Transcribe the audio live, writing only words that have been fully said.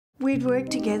We'd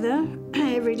worked together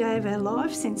every day of our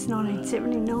life since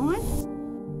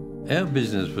 1979. Our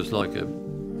business was like a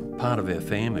part of our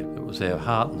family. It was our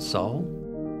heart and soul.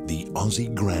 The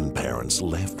Aussie grandparents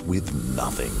left with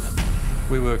nothing.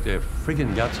 We worked our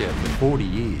friggin' guts out for 40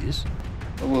 years.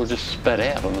 We were just spat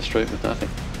out on the street with nothing.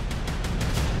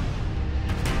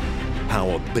 How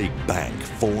a big bank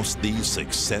forced these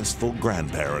successful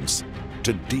grandparents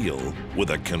to deal with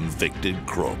a convicted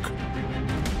crook.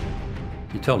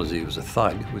 He told us he was a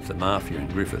thug with the mafia in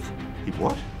Griffith. He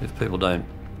what? If people don't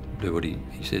do what he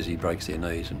says, he breaks their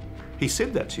knees. And He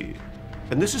said that to you?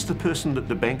 And this is the person that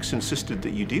the banks insisted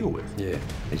that you deal with? yeah,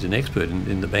 he's an expert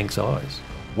in the bank's eyes.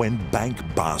 When bank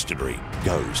bastardry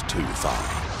goes too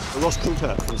far. Ross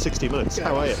Coulter from 60 Minutes.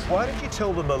 How are you? Why did you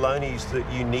tell the Maloneys that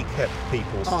you kneecap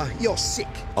people? Oh, you're sick.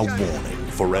 A warning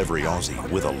for every Aussie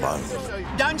with a loan.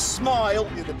 Don't smile.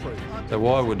 So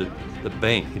why would the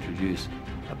bank introduce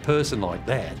a person like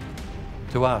that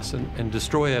to us and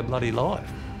destroy our bloody life?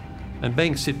 And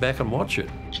banks sit back and watch it.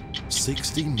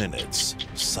 60 Minutes,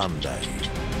 Sunday.